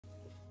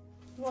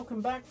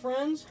Welcome back,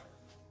 friends.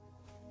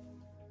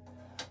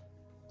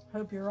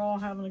 Hope you're all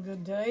having a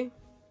good day.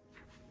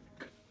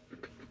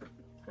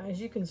 As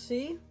you can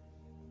see,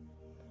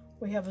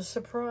 we have a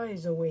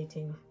surprise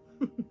awaiting.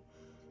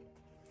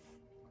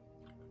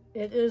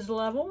 It is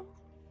level,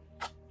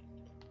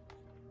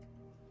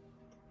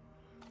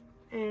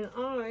 and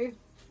I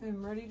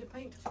am ready to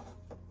paint.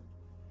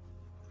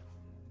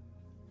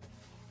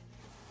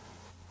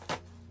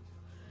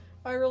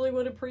 I really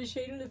would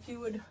appreciate it if you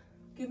would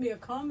give me a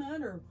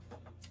comment, or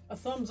a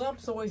thumbs up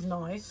is always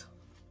nice,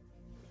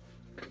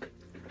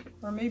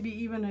 or maybe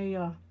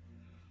even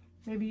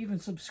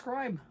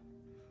subscribe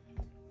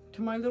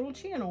to my little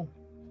channel.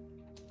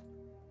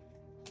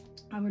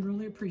 I would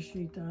really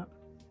appreciate that.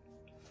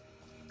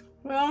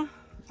 Well,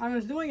 I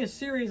was doing a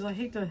series. I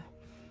hate to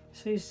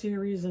say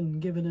series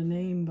and give it a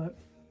name, but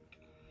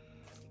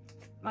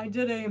I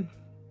did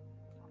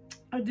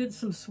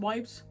some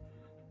swipes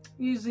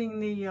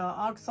using the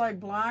Oxide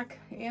Black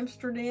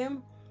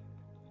Amsterdam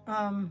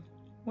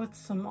with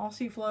some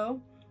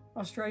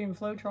Australian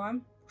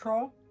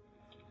Floetrol.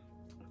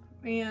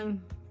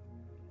 And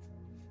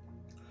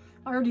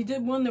I already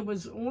did one that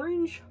was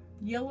orange,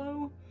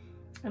 yellow,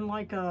 and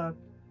like a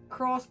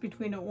cross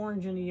between an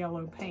orange and a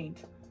yellow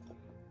paint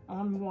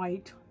on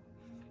white.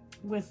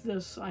 With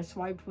this, I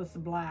swiped with the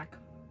black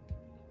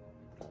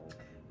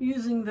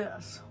using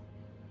this.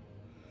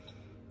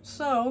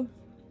 So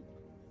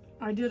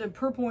I did a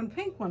purple and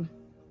pink one,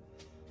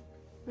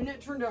 and it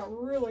turned out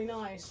really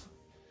nice.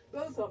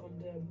 Both of them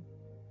did.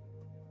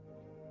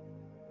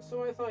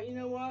 So I thought, you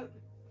know what?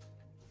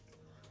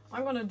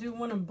 I'm going to do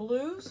one in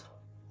blues,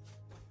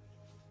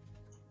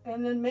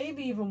 and then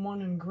maybe even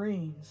one in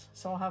greens.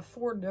 So I'll have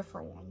 4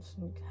 different ones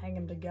and hang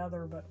them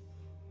together. But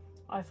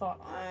I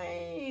thought,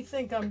 I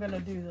think I'm going to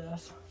do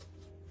this.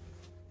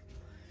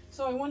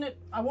 So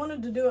I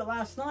wanted to do it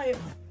last night,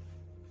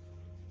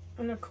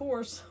 and of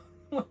course,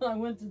 when I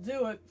went to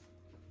do it,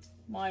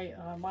 my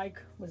mic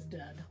was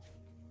dead.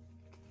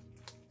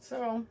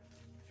 So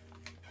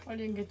I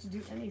didn't get to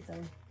do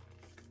anything.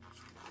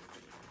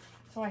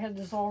 So I had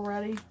this all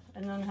ready,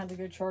 and then had to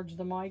go charge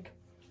the mic.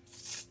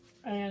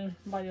 And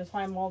by the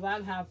time all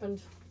that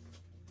happened,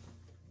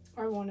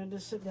 I wanted to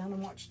sit down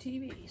and watch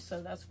TV.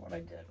 So that's what I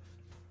did.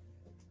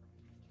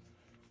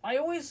 I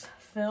always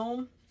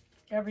film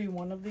every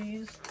one of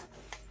these,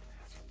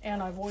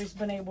 and I've always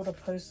been able to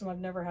post them.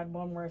 I've never had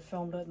one where I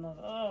filmed it and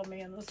thought, oh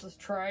man, this is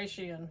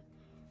trashy, and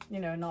you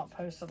know, not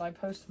post it. I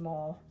post them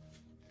all.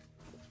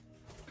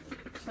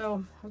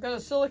 So I've got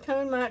a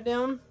silicone mat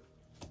down.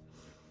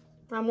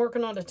 I'm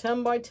working on a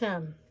 10 by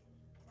 10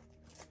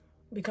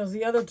 because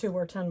the other 2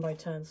 were 10 by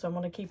 10. So I'm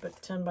going to keep it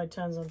 10 by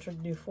 10s. I'm trying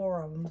to do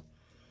 4 of them.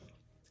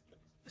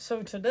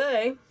 So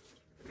today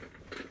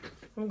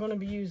I'm going to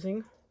be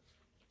using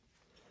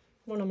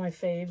one of my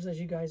faves, as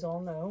you guys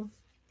all know,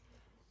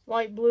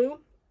 Light Blue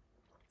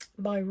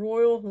by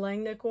Royal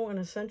Langnickel and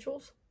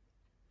Essentials.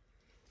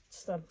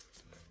 It's the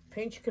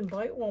paint you can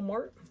buy at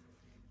Walmart.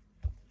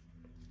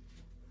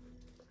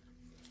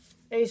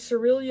 A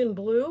Cerulean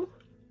Blue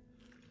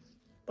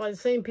by the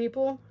same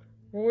people,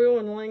 Royal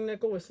and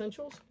Langnickel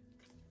Essentials.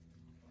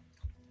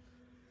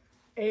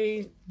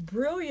 A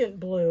Brilliant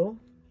Blue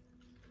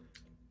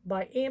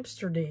by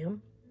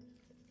Amsterdam.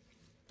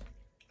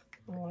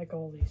 I like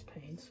all these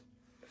paints.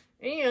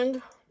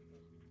 And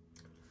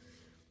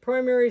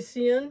Primary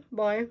Cyan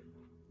by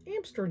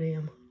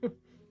Amsterdam.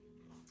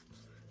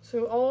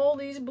 So all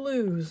these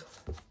blues.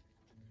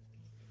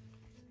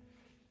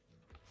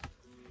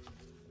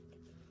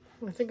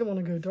 I think I'm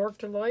going to go dark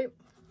to light.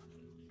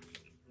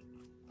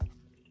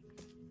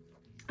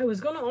 I was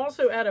going to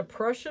also add a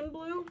Prussian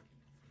blue.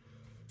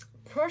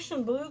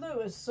 Prussian blue, though,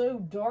 is so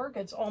dark,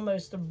 it's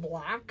almost a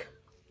black.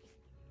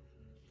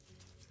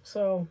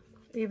 So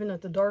even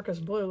at the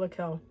darkest blue, look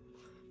how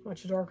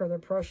much darker the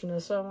Prussian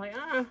is. So I'm like,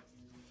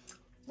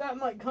 that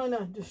might kind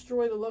of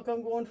destroy the look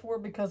I'm going for,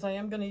 because I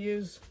am going to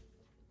use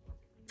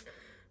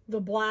the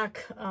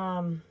black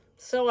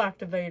cell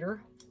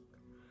activator.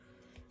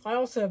 I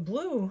also have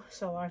blue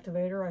cell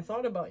activator I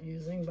thought about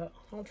using, but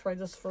I'll try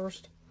this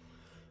first.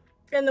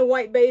 And the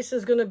white base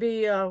is going to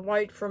be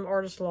white from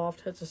Artist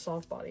Loft. It's a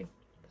soft body.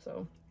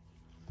 So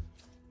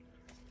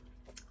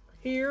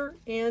here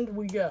and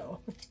we go.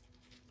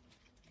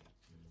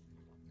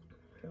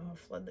 I'll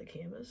flood the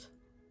canvas.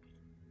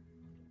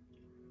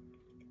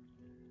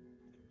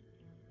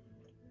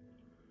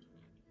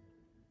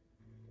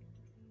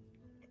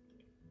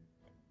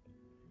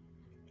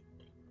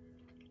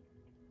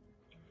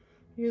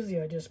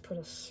 Usually I just put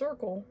a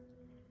circle,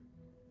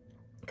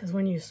 because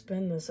when you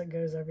spin this, it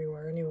goes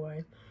everywhere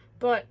anyway.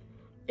 But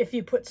if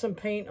you put some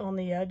paint on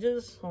the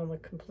edges, on the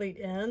complete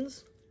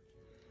ends,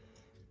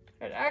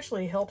 it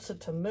actually helps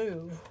it to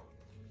move.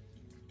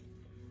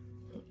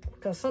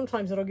 Because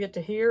sometimes it'll get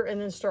to here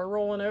and then start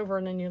rolling over,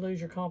 and then you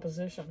lose your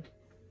composition.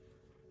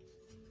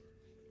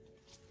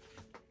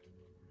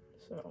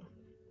 So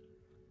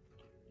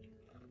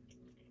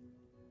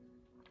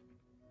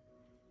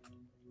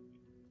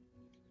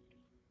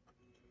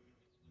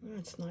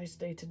it's a nice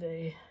day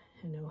today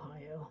in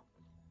Ohio.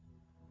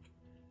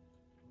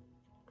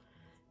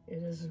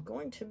 It is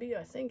going to be,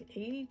 I think,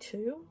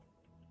 82.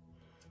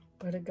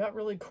 But it got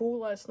really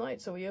cool last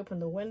night, so we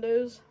opened the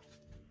windows.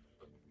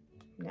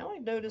 Now I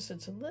notice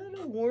it's a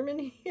little warm in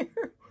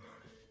here.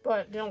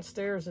 But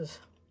downstairs is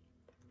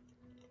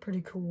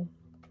pretty cool.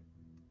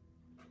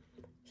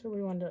 So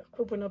we wanted to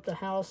open up the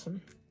house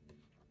and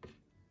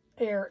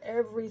air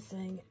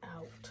everything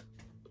out.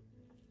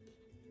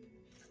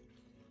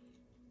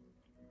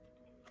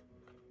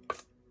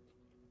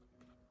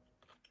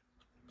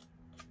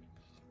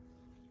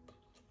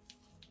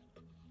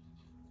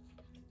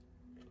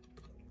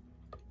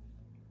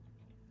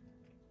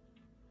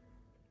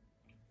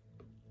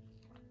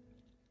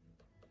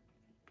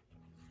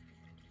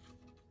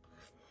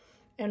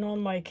 And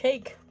on my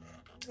cake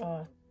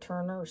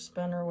turner or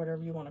spinner,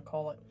 whatever you want to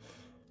call it,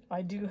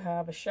 I do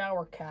have a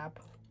shower cap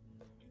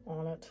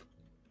on it.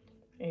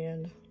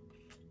 And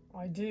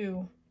I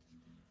do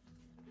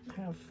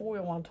have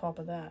foil on top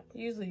of that.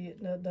 Usually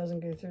it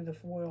doesn't go through the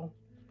foil.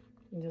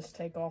 You just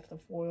take off the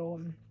foil,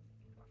 and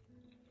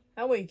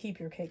that way you keep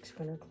your cake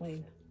spinner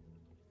clean.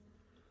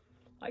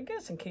 I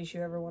guess in case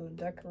you ever want to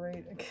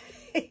decorate a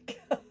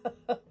cake,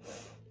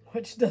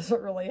 which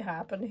doesn't really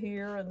happen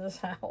here in this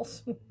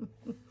house.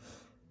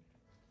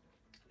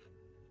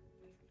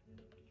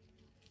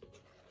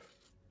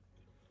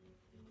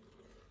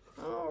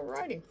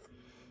 Alrighty.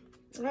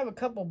 I have a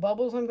couple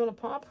bubbles I'm going to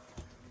pop.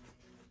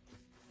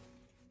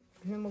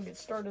 And then we'll get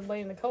started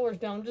laying the colors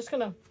down. I'm just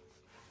going to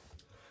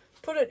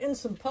put it in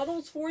some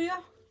puddles for you.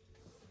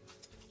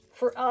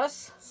 For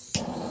us.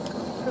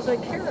 Because I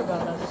care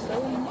about us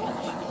so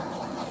much.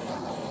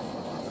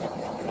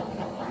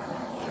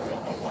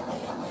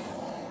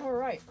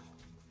 Alright.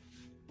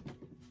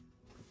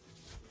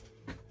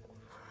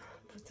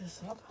 Put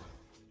this up.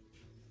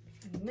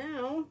 And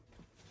now...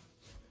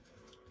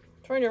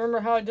 trying to remember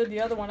how I did the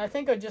other one. I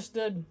think I just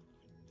did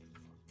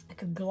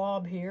like a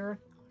glob here.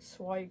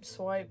 Swipe,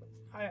 swipe.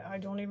 I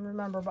don't even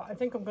remember, but I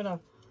think I'm gonna,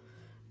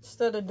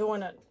 instead of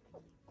doing it,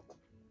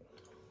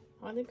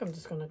 I think I'm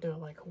just gonna do it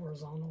like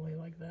horizontally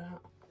like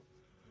that.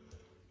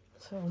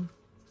 So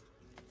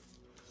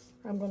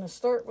I'm gonna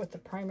start with the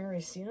primary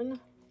sin.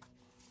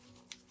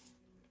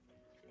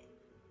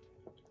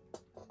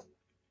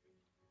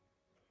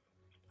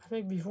 I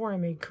think before I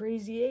made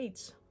crazy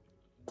eights.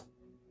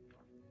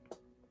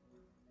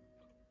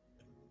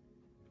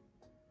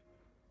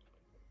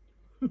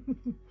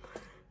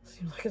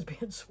 Seems like it's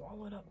being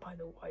swallowed up by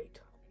the white.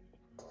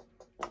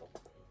 I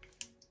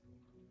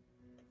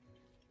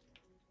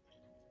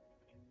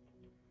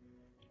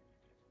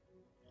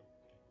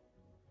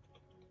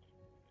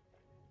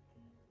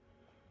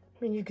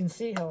mean, you can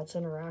see how it's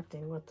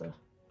interacting with the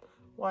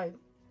white.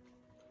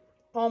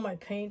 All my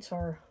paints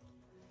are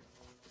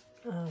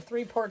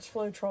 3 parts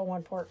Floetrol,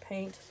 1 part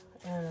paint,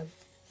 and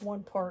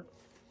 1 part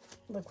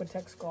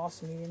Liquitex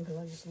Gloss Medium, because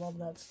I just love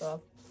that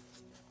stuff.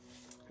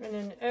 And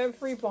in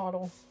every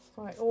bottle,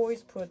 I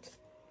always put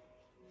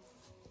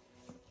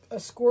a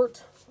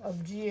squirt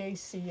of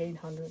GAC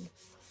 800.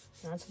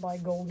 That's by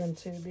Golden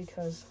too,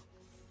 because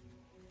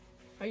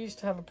I used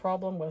to have a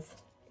problem with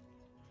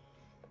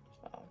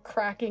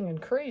cracking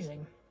and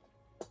crazing.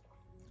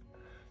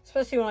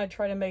 Especially when I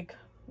try to make,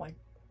 like,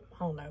 I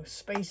don't know,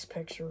 space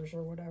pictures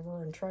or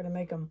whatever, and try to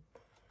make them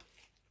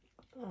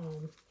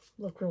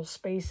look real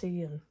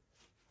spacey and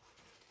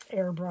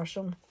airbrush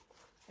them.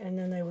 And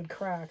then they would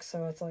crack,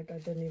 so it's like I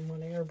didn't even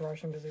want to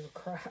airbrush them because they were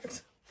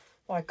cracked.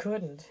 Well, I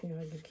couldn't. You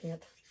know, you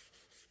can't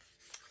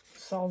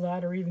sell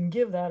that or even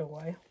give that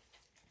away.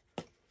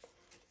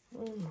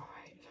 All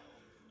right.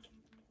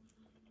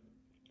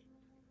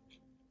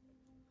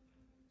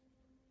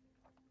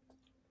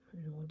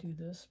 And we'll do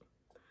this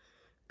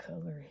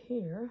color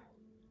here.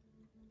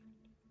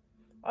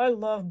 I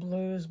love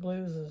blues.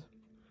 Blues is,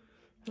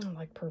 I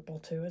like purple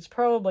too. It's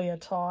probably a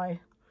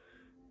tie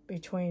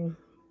between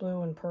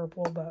blue and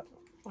purple, but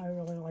I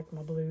really like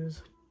my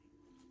blues.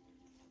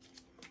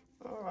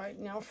 Alright,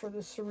 now for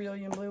the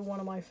cerulean blue, one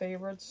of my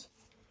favorites.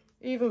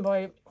 Even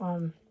by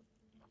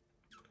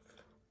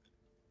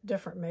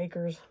different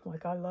makers.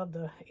 Like, I love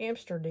the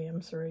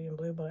Amsterdam cerulean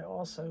blue, but I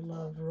also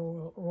love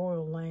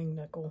Royal Lang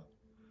Nickel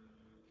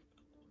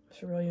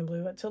cerulean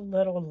blue. It's a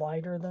little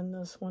lighter than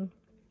this one.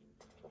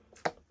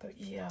 But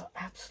yeah,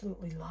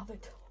 absolutely love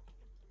it.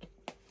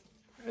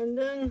 And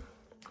then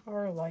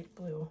our light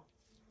blue.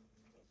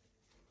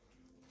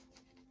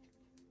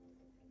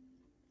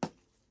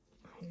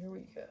 Here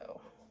we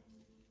go.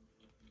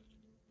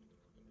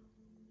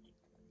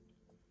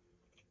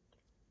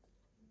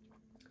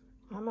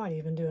 I might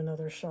even do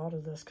another shot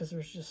of this because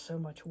there's just so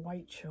much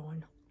white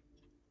showing.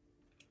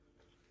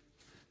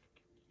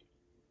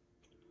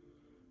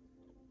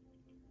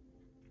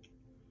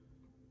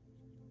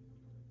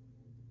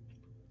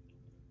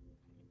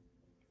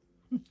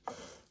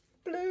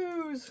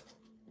 Blues.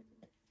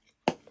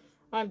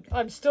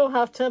 I'm still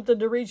half tempted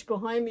to reach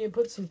behind me and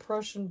put some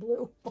Prussian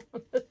blue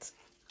on it.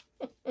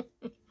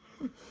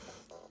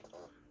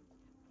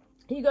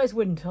 You guys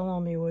wouldn't tell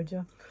on me, would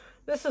you?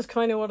 This is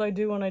kind of what I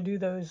do when I do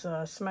those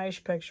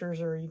smash pictures,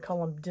 or you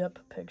call them dip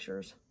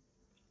pictures.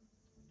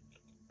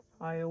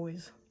 I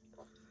always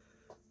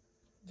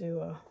do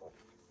a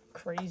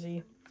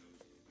crazy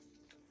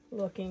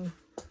looking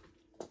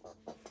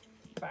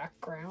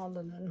background,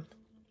 and then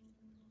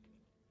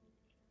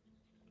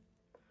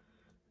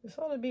this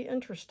ought to be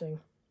interesting.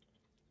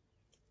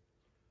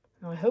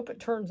 And I hope it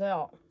turns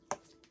out.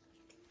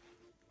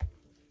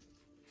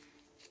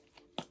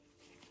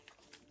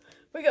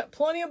 We got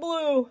plenty of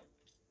blue.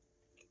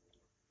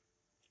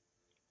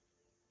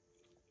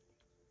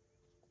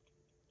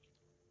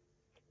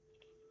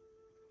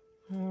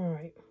 All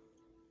right.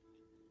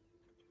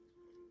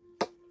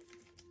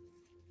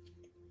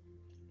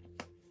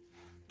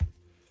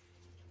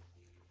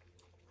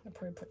 I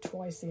probably put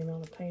twice the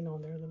amount of paint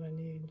on there that I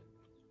need.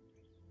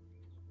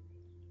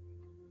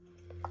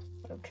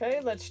 Okay,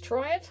 let's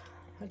try it.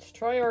 Let's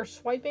try our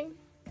swiping.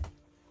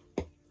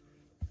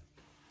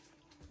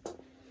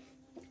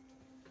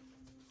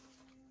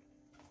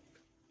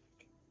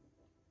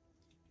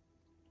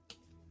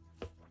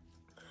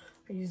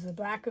 I use the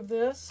back of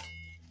this.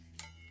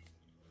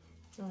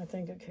 I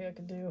think, okay, I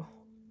could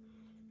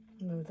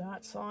move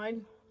that side,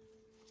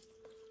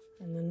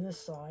 and then this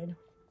side,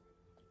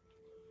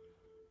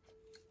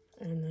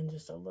 and then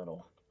just a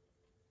little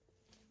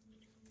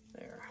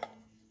there.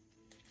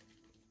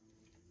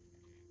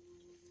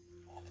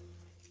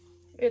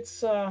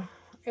 It's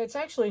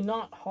actually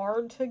not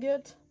hard to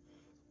get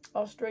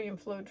Australian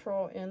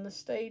Floetrol in the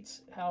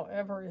States.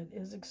 However, it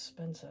is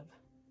expensive.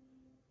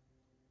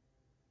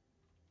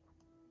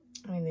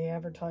 I mean, they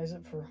advertise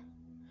it for,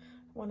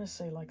 I want to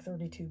say like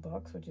 32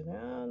 bucks, which is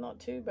not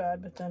too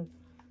bad, but then,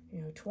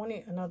 you know,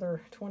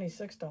 another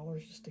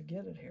 $26 just to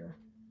get it here.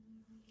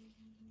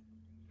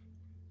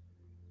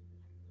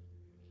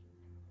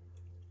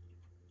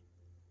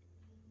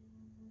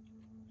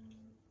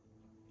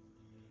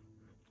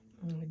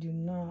 And I do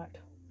not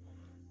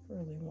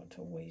really want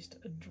to waste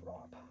a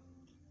drop.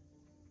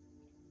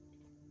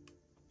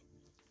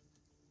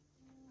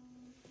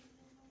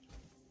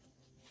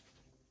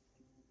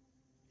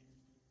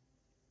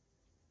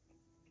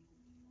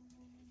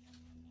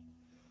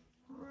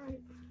 All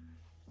right.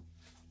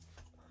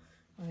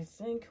 I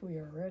think we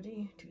are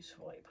ready to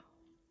swipe.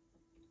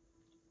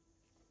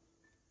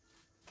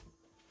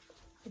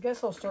 I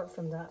guess I'll start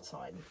from that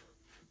side.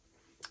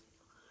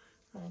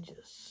 And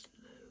just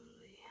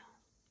slowly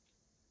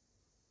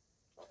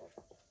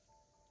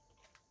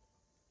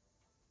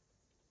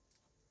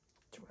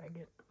drag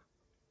it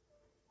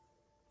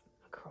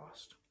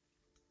across.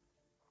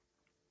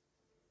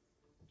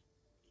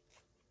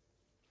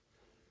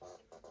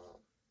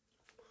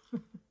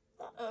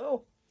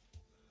 Uh-oh.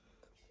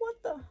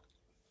 What the?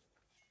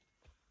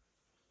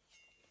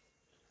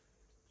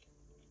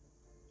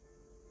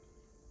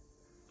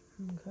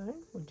 Okay,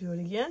 we'll do it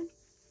again.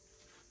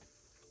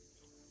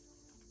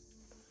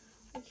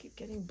 I keep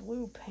getting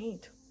blue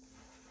paint.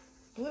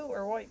 Blue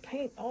or white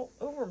paint all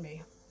over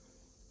me.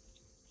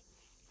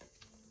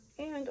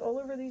 And all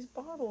over these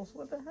bottles.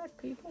 What the heck,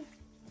 people?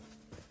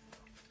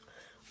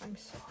 I'm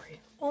sorry.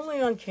 Only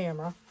on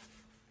camera.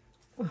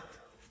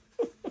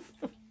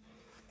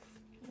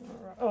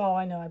 Oh,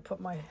 I know. I put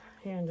my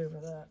hand over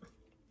that.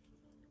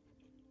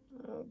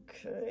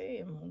 Okay,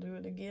 and we'll do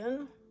it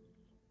again.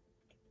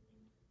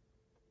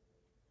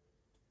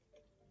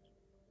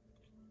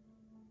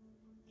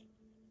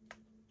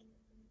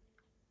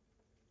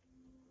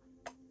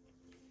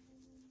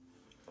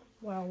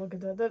 Wow, look at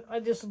that. I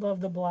just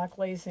love the black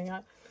lacing.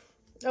 I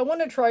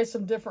want to try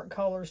some different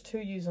colors too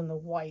using the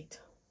white.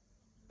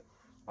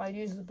 I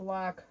use the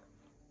black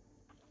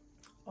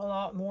a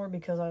lot more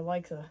because I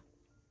like the,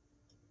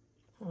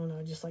 I don't know,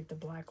 I just like the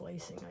black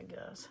lacing, I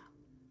guess.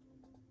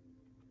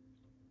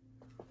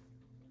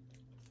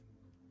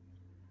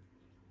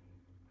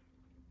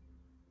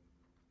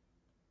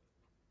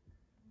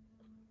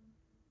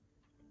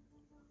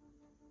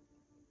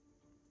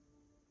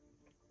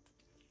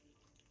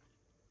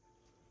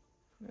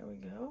 There we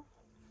go.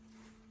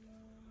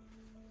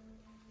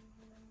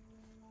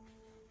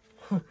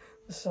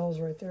 The cells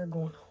right there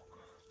going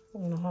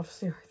off.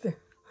 See right there.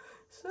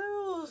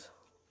 Cells.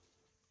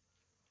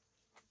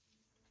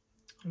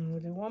 And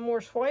we'll do one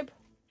more swipe.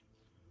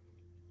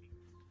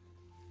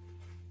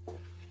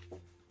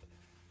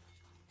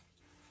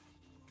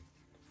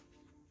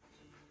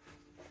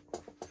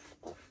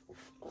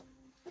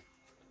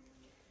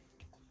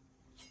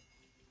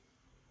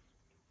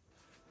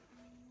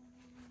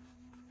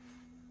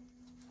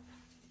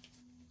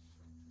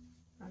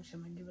 Actually,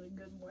 I'm going to give it a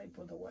good wipe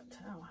with a wet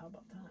towel. How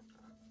about that?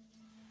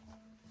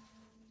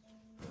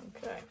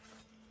 Okay.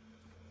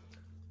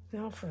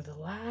 Now for the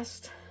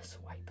last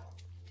swipe.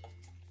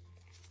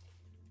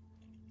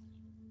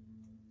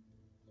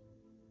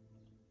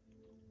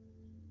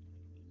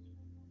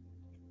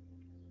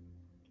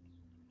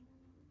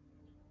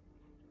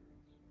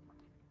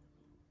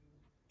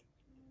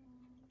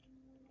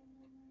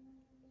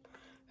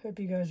 Hope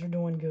you guys are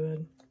doing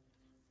good.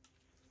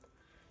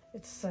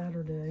 It's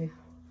Saturday.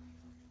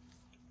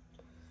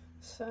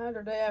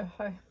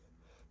 I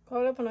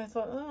caught up and I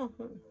thought, oh,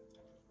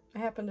 I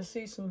happened to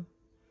see some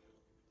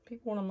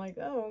people and I'm like,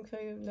 oh,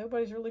 okay,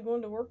 nobody's really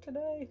going to work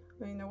today.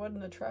 I mean, there wasn't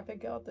the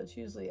traffic out that's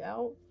usually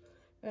out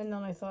And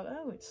then I thought,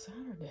 oh, it's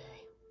Saturday.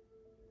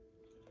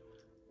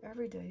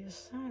 Every day is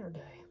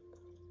Saturday.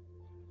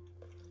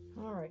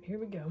 All right, here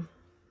we go.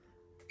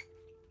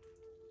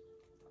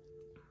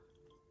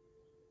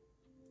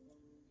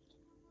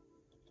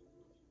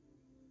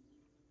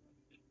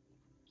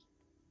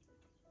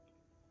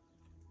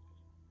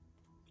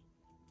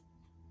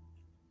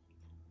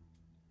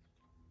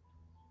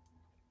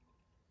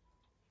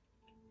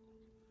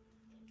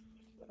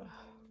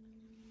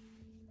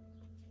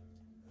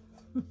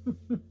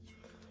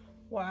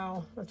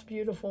 Wow, that's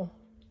beautiful.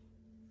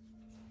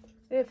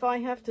 If I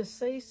have to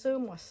say so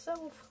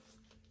myself.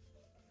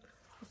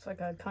 Looks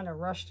like I kind of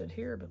rushed it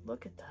here, but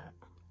look at that.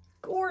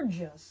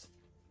 Gorgeous.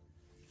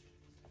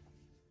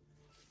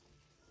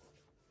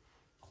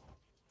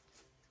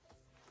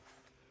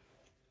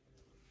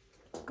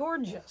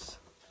 Gorgeous.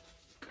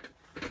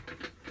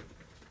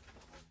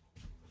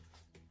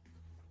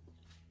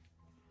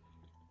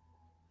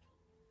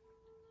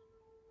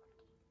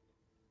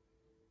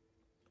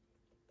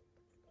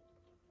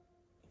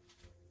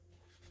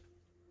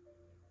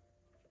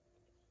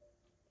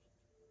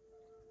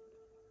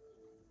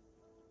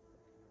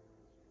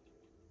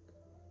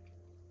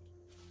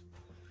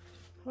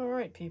 All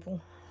right,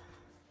 people.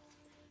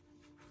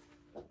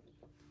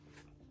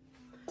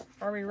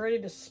 Are we ready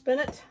to spin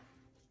it?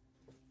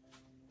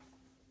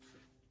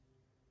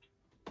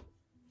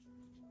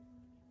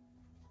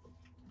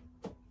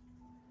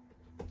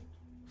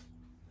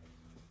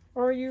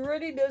 Are you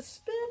ready to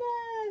spin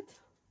it?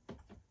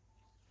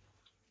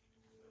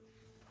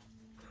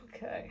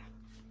 Okay.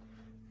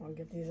 I'll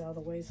get these out of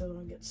the way so they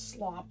don't get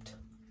slopped.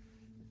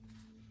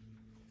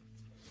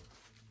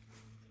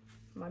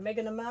 Am I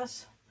making a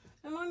mess?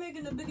 Am I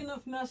making a big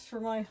enough mess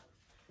for my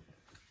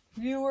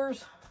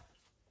viewers?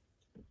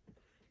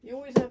 You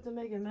always have to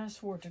make a mess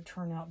for it to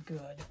turn out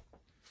good.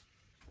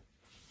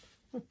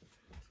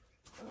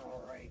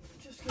 All right,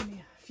 just give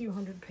me a few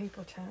hundred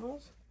paper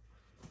towels.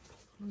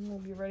 And we'll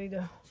be ready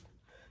to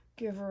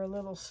give her a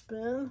little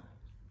spin.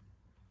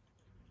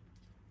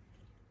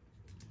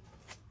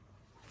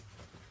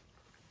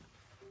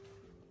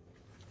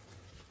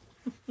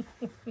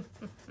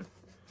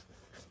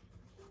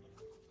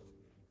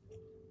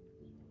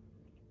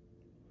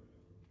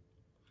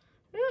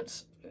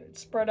 It's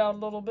spread out a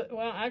little bit.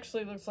 Well,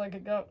 actually, it looks like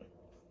it got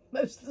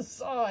most of the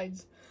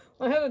sides.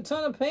 I had a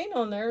ton of paint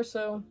on there,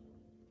 so.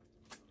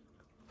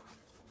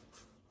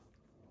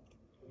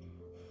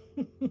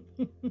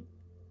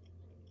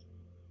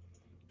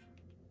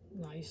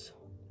 Nice.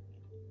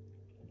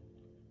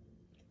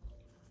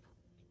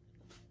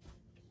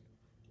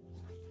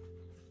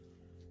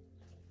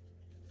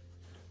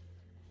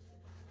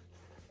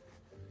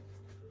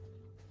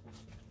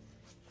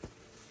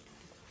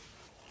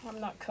 I'm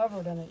not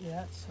covered in it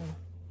yet, so.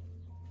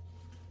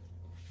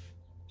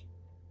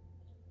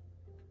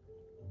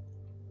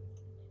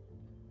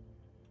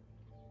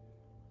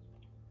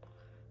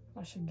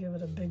 I should give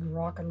it a big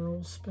rock and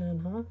roll spin,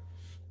 huh?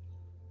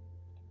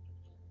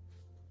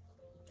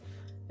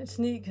 It's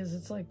neat because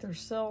it's like there's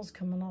cells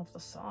coming off the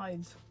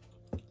sides.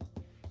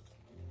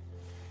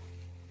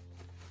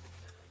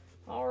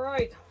 All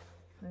right,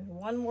 and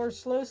one more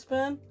slow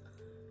spin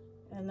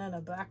and then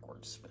a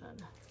backward spin.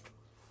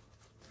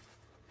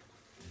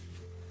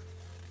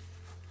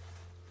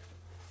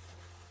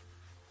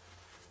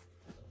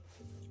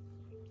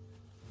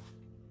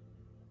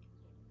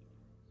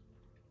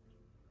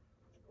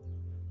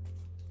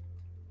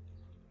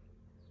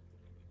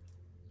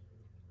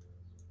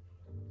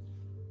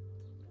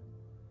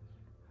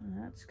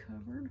 That's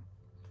covered.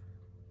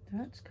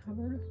 That's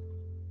covered.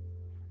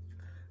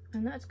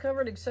 And that's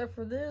covered except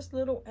for this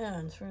little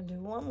end. So we're going to do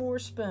one more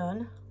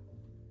spin.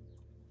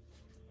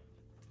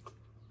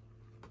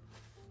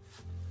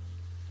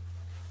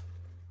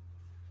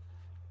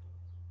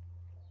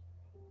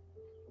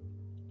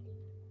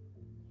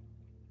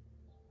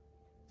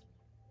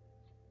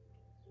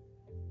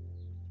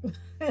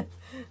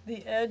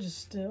 The edge is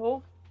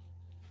still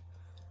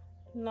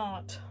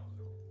not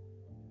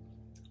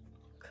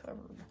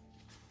covered.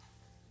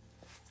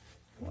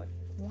 What?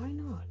 Why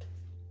not?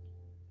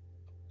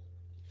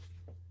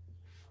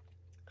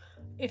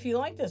 If you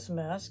like this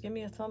mess, give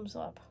me a thumbs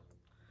up.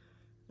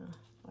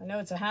 I know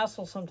it's a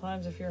hassle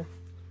sometimes if you're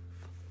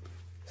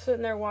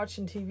sitting there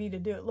watching TV to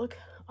do it. Look,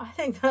 I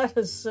think that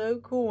is so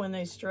cool when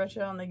they stretch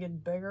out and they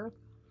get bigger.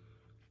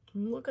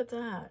 Look at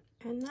that.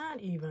 And that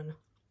even.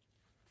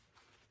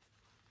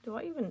 Do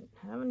I even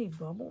have any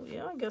bubbles?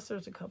 Yeah, I guess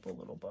there's a couple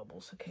little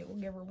bubbles. Okay, we'll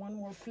give her one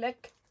more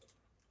flick.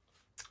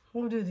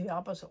 We'll do the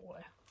opposite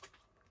way.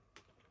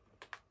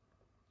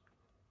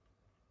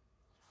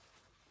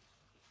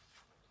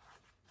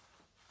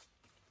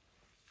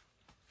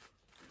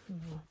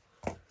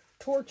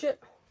 Torch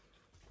it.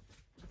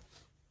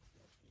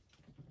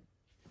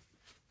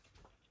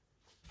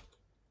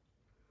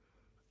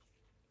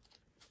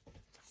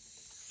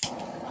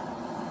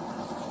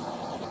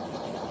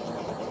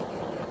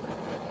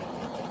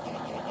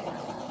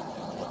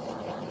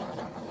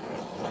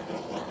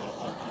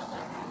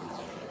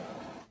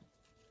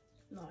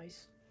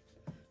 Nice.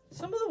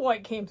 Some of the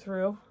white came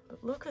through,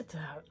 but look at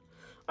that.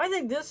 I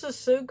think this is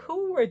so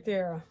cool right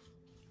there.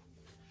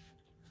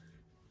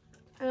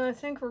 And I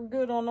think we're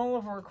good on all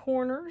of our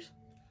corners.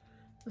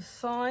 The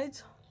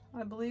sides,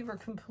 I believe, are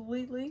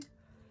completely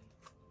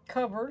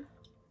covered.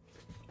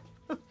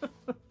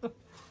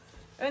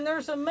 And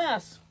there's a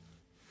mess.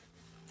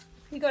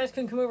 You guys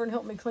can come over and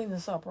help me clean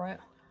this up, right?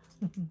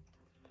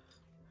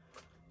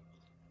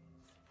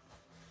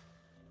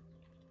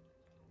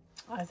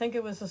 I think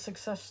it was a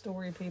success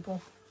story,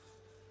 people.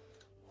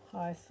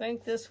 I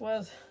think this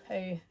was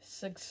a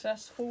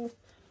successful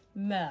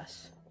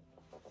mess.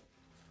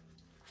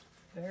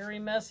 Very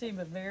messy,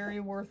 but very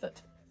worth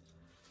it.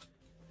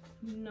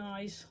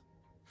 Nice.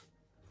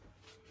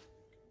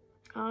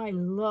 I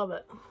love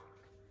it.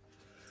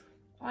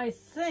 I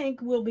think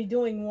we'll be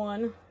doing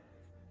one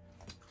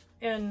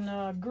in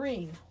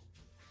green.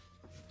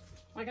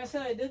 Like I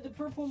said, I did the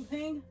purple and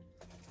pink.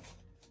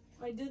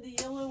 I did the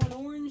yellow and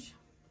orange.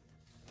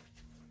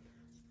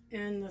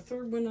 And the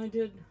third one I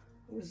did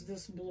was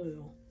this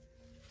blue.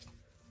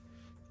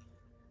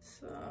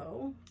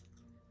 So,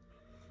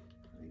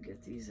 let me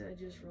get these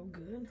edges real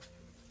good.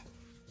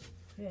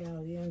 Yeah,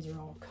 the ends are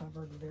all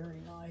covered. Very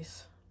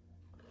nice.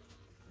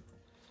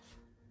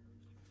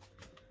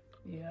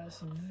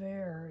 Yes,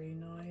 very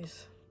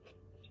nice.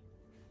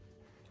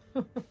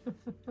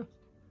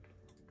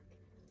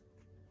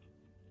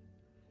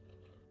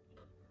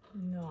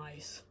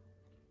 Nice.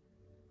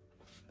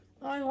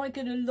 I like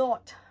it a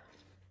lot.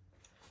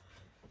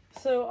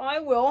 So I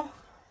will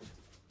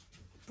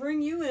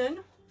bring you in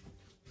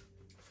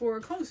for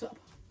a close-up.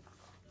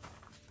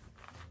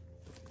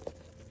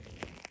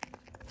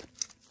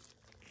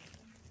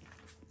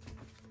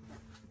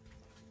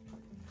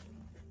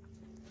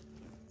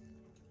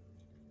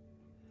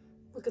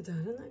 Look at that,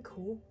 isn't that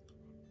cool?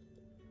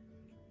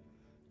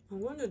 I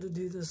wanted to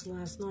do this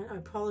last night. I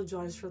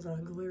apologize for the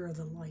glare of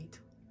the light.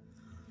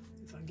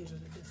 If I get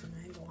it a different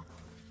angle.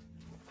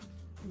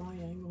 My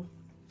angle.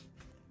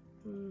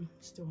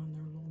 Still in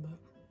there a little bit.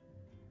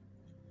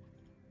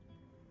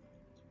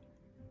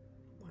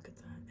 Look at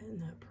that. Isn't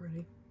that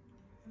pretty?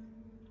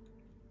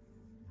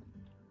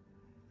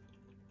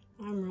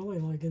 I'm really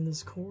liking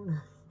this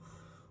corner.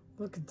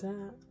 Look at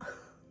that.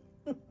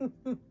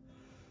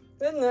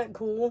 Isn't that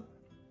cool?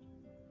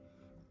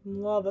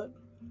 Love it.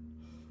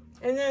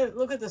 And then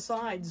look at the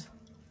sides.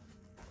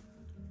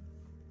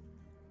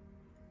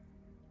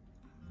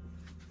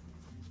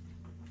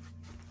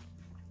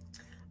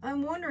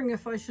 I'm wondering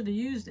if I should have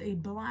used a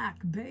black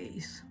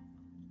base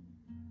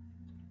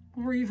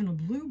or even a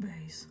blue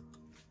base.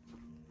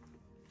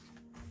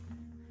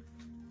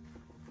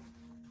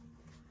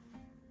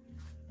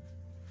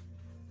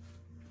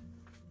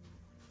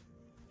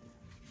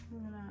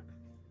 Look at that.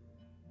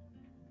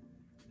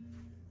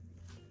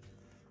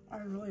 I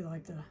really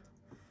like the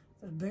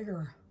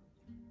bigger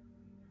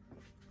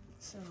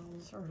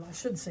cells, or I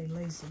should say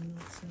lacing,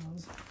 not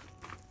cells.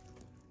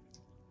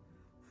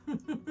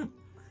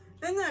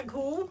 Isn't that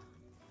cool?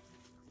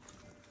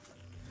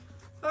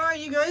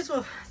 Alright, you guys,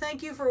 well,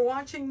 thank you for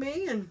watching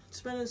me and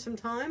spending some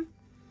time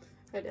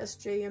at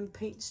SJM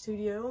Paint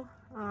Studio.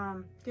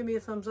 Give me a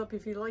thumbs up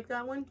if you like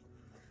that one.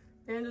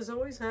 And as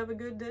always, have a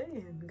good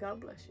day and God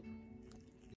bless you.